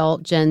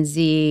 adult Gen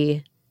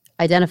Z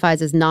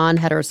identifies as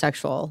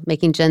non-heterosexual,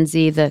 making Gen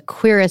Z the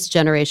queerest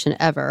generation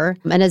ever.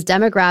 And as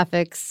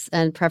demographics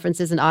and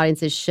preferences and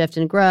audiences shift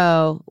and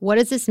grow, what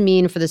does this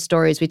mean for the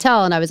stories we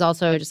tell? And I was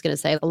also just going to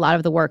say, a lot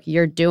of the work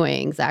you're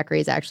doing, Zachary,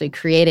 is actually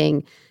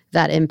creating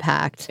that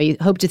impact. You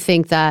hope to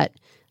think that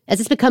as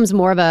this becomes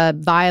more of a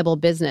viable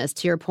business,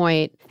 to your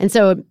point, and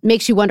so it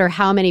makes you wonder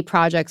how many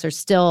projects are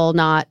still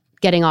not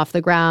getting off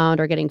the ground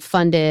or getting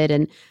funded,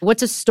 and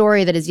what's a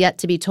story that is yet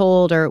to be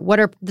told, or what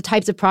are the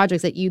types of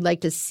projects that you'd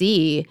like to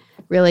see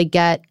really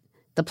get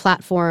the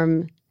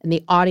platform and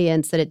the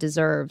audience that it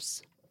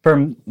deserves?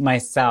 For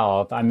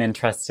myself, I'm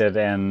interested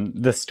in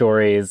the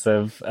stories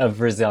of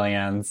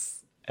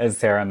resilience, as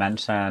Sarah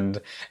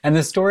mentioned, and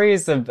the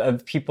stories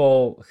of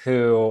people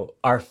who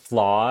are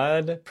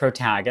flawed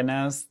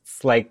protagonists,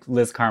 like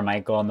Liz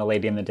Carmichael and The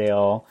Lady in the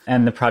Dale.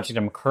 And the project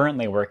I'm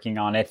currently working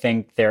on, I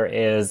think there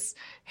is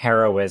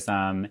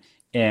heroism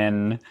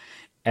in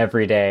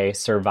everyday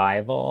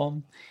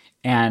survival,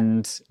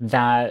 and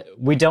that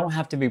we don't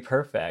have to be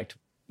perfect.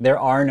 There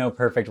are no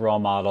perfect role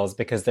models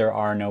because there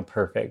are no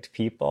perfect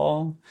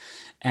people.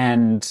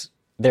 And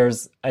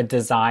there's a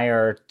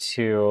desire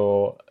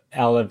to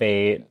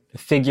elevate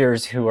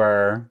figures who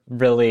are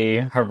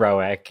really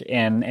heroic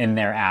in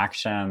their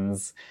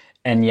actions,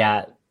 and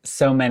yet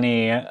so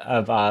many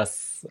of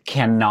us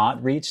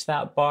cannot reach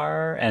that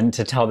bar, and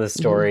to tell the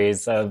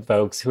stories of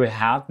folks who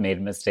have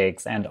made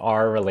mistakes and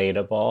are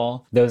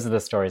relatable. Those are the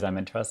stories I'm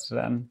interested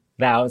in.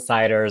 The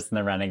outsiders and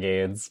the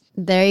renegades.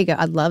 There you go.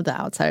 I love the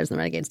outsiders and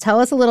the renegades. Tell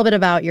us a little bit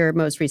about your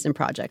most recent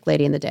project,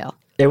 Lady in the Dale.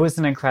 It was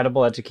an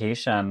incredible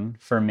education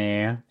for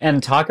me.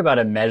 And talk about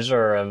a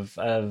measure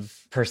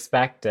of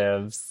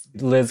perspectives.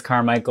 Liz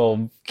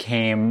Carmichael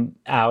came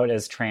out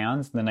as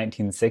trans in the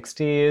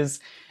 1960s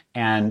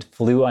and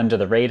flew under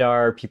the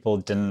radar. People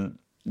didn't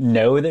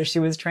know that she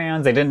was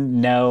trans. They didn't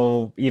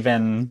know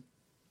even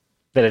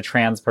that a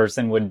trans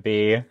person would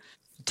be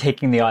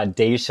taking the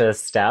audacious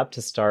step to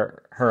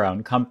start her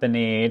own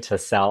company, to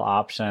sell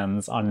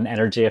options on an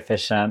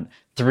energy-efficient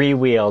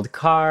three-wheeled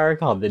car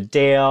called the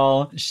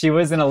Dale. She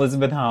was an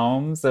Elizabeth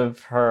Holmes of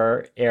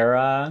her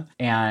era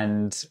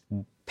and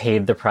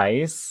paid the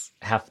price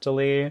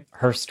heftily.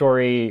 Her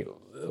story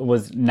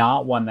was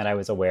not one that I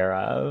was aware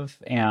of.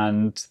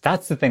 And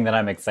that's the thing that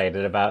I'm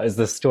excited about, is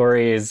the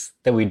stories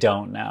that we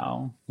don't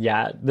know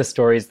yet, the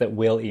stories that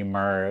will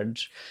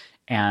emerge.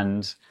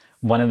 And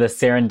one of the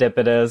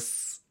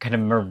serendipitous, kind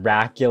of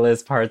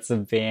miraculous parts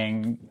of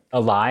being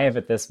alive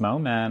at this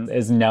moment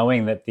is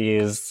knowing that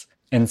these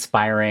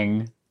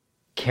inspiring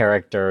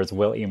characters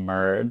will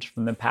emerge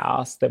from the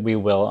past, that we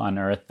will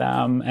unearth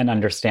them and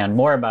understand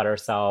more about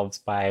ourselves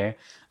by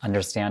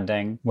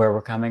understanding where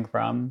we're coming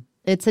from.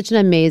 It's such an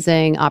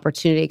amazing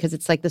opportunity because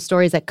it's like the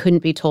stories that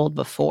couldn't be told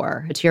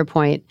before. To your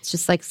point, it's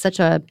just like such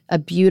a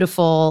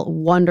beautiful,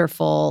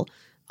 wonderful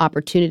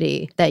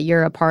opportunity that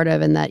you're a part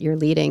of and that you're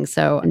leading.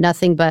 So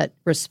nothing but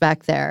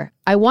respect there.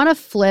 I want to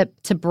flip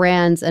to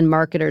brands and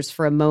marketers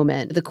for a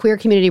moment. The queer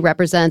community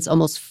represents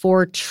almost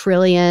 $4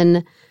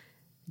 trillion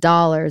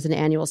in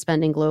annual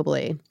spending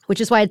globally, which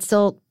is why it's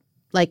still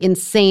like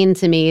insane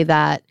to me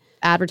that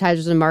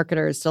advertisers and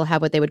marketers still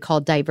have what they would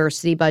call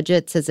diversity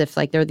budgets, as if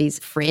like they're these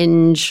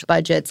fringe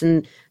budgets.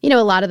 And, you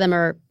know, a lot of them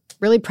are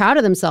really proud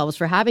of themselves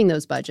for having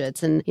those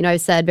budgets. And, you know,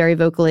 I've said very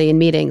vocally in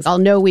meetings, I'll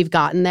know we've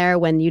gotten there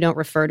when you don't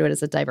refer to it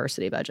as a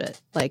diversity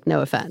budget. Like, no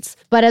offense.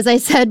 But as I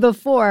said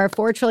before,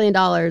 $4 trillion,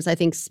 I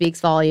think,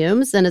 speaks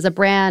volumes. And as a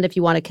brand, if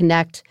you want to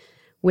connect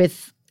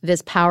with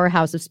this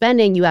powerhouse of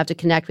spending, you have to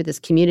connect with this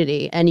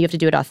community and you have to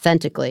do it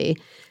authentically.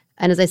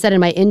 And as I said in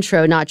my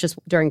intro, not just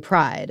during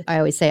Pride, I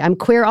always say, I'm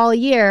queer all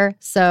year,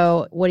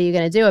 so what are you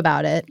going to do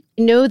about it?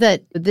 Know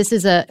that this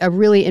is a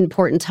really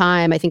important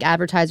time. I think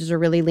advertisers are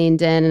really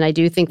leaned in, and I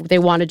do think they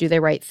want to do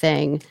the right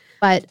thing.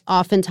 But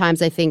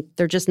oftentimes I think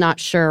they're just not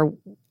sure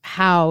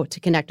how to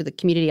connect with the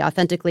community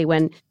authentically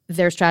when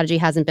their strategy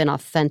hasn't been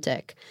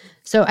authentic.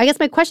 So I guess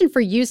my question for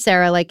you,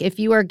 Sarah, like if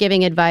you are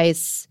giving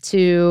advice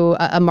to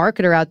a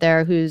marketer out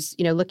there who's,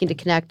 you know, looking to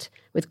connect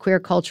with queer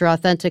culture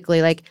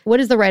authentically, like what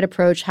is the right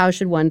approach? How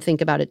should one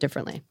think about it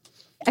differently?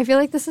 I feel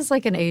like this is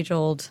like an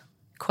age-old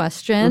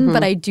question,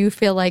 but I do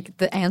feel like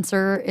the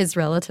answer is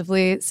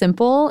relatively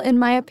simple, in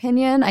my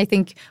opinion. I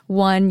think,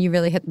 one, you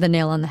really hit the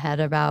nail on the head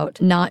about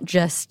not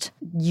just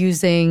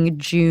using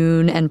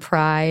June and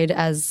Pride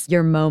as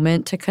your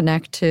moment to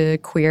connect to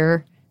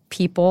queer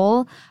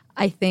people.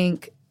 I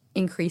think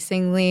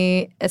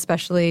increasingly,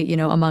 especially, you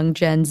know, among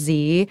Gen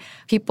Z,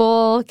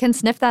 people can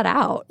sniff that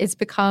out. It's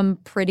become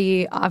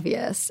pretty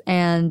obvious.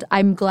 And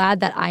I'm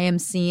glad that I am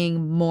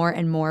seeing more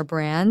and more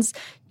brands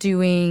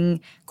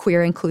doing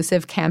queer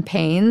inclusive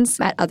campaigns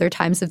at other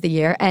times of the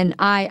year. And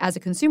I, as a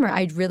consumer,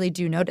 I really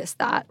do notice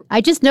that.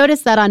 I just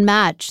noticed that on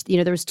Match.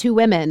 There was 2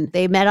 women.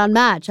 They met on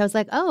Match. I was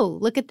like, oh,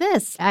 look at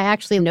this. I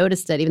actually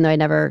noticed it, even though I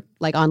never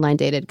online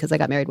dated because I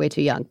got married way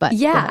too young. But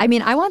yeah, I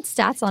mean, I want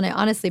stats on it,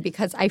 honestly,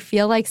 because I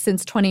feel like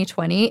since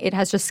 2020, it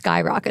has just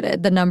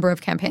skyrocketed, the number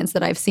of campaigns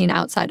that I've seen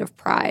outside of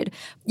Pride.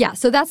 Yeah,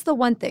 so that's the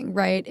one thing,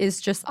 right,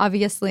 is just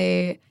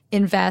obviously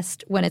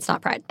invest when it's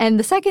not Pride. And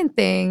the second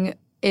thing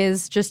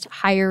is just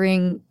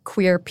hiring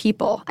queer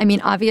people. I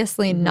mean,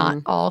 obviously not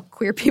all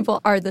queer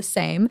people are the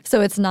same.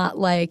 So it's not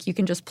like you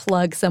can just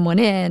plug someone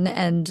in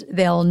and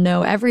they'll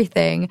know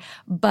everything.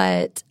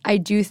 But I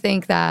do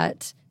think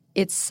that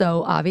it's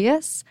so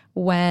obvious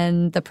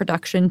when the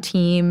production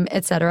team,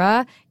 et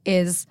cetera,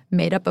 is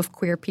made up of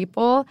queer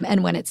people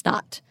and when it's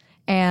not.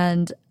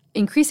 And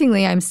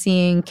increasingly, I'm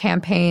seeing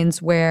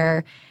campaigns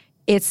where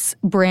it's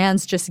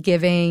brands just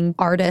giving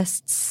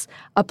artists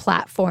a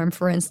platform,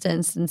 for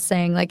instance, and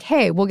saying like,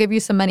 hey, we'll give you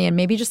some money and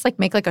maybe just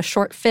make a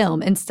short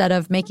film instead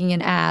of making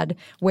an ad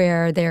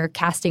where they're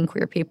casting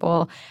queer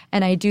people.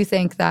 And I do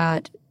think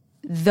that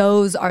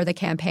those are the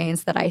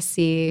campaigns that I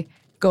see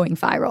going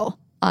viral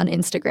on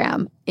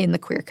Instagram in the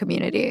queer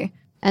community.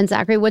 And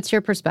Zachary, what's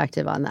your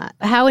perspective on that?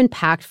 How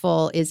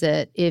impactful is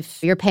it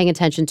if you're paying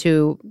attention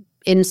to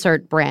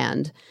insert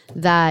brand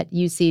that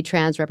you see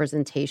trans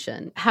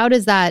representation? How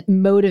does that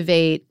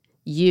motivate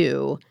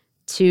you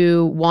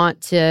to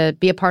want to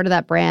be a part of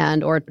that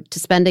brand or to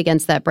spend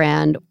against that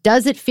brand?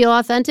 Does it feel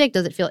authentic?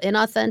 Does it feel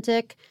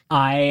inauthentic?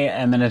 I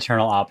am an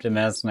eternal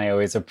optimist and I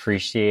always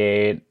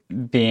appreciate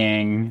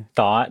being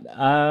thought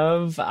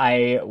of.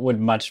 I would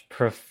much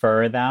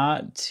prefer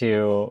that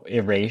to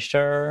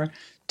erasure,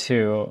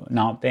 to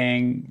not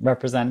being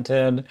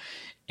represented.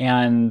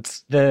 And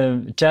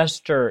the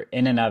gesture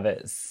in and of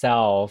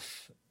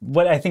itself,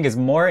 what I think is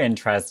more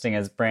interesting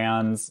is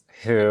brands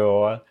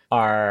who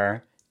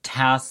are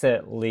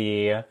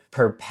tacitly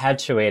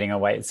perpetuating a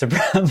white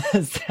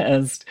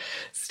supremacist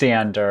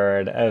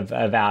standard of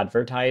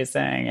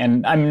advertising.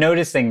 And I'm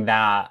noticing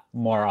that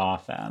more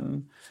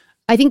often.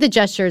 I think the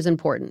gesture is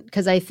important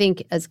because I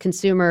think as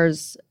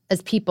consumers,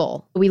 as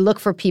people, we look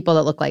for people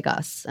that look like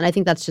us. And I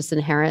think that's just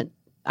inherent.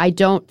 I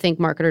don't think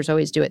marketers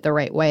always do it the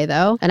right way,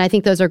 though. And I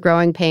think those are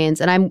growing pains.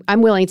 And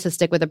I'm willing to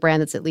stick with a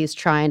brand that's at least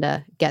trying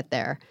to get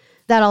there.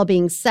 That all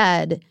being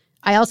said,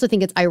 I also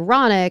think it's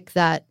ironic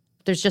that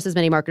there's just as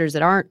many marketers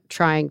that aren't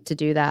trying to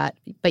do that,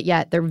 but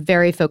yet they're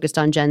very focused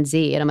on Gen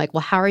Z. And I'm like,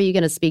 well, how are you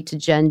going to speak to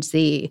Gen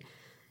Z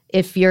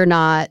if you're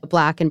not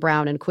Black and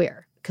brown and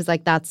queer? Because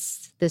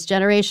that's this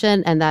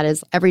generation, and that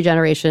is every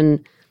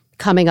generation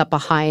coming up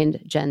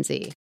behind Gen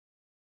Z.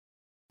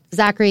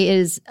 Zachary, it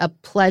is a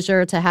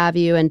pleasure to have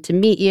you and to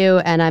meet you,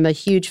 and I'm a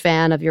huge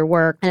fan of your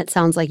work. And it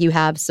sounds like you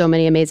have so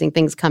many amazing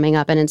things coming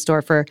up and in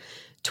store for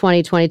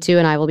 2022,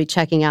 and I will be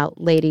checking out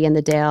Lady in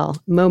the Dale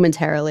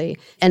momentarily.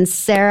 And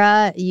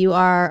Sarah, you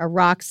are a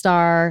rock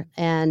star,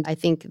 and I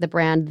think the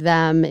brand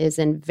Them is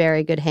in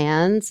very good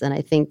hands, and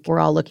I think we're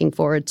all looking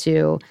forward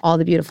to all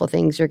the beautiful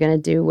things you're going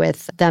to do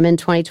with them in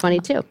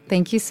 2022.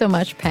 Thank you so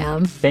much,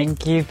 Pam.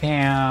 Thank you,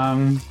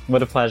 Pam.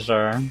 What a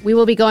pleasure. We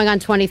will be going on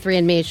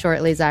 23andMe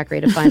shortly, Zachary,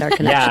 to find our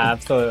connection. Yeah,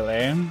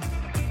 absolutely.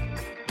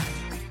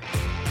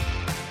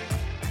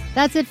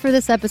 That's it for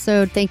this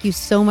episode. Thank you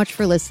so much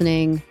for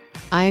listening.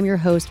 I am your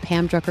host,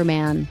 Pam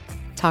Drucker-Mann.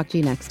 Talk to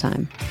you next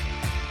time.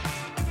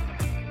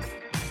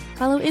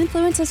 Follow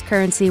Influence as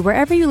Currency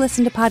wherever you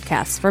listen to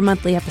podcasts for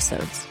monthly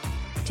episodes.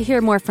 To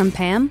hear more from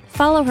Pam,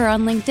 follow her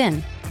on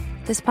LinkedIn.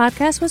 This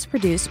podcast was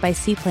produced by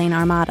Seaplane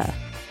Armada.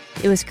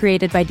 It was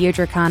created by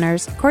Deirdre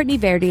Connors, Courtney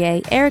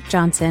Verdier, Eric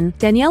Johnson,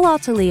 Danielle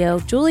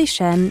Altalio, Julie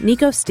Shen,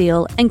 Nico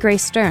Steele, and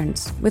Grace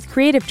Stearns, with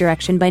creative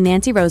direction by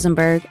Nancy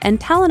Rosenberg and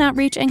talent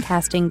outreach and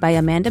casting by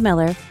Amanda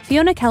Miller,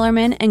 Fiona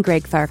Kellerman, and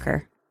Greg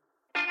Tharker.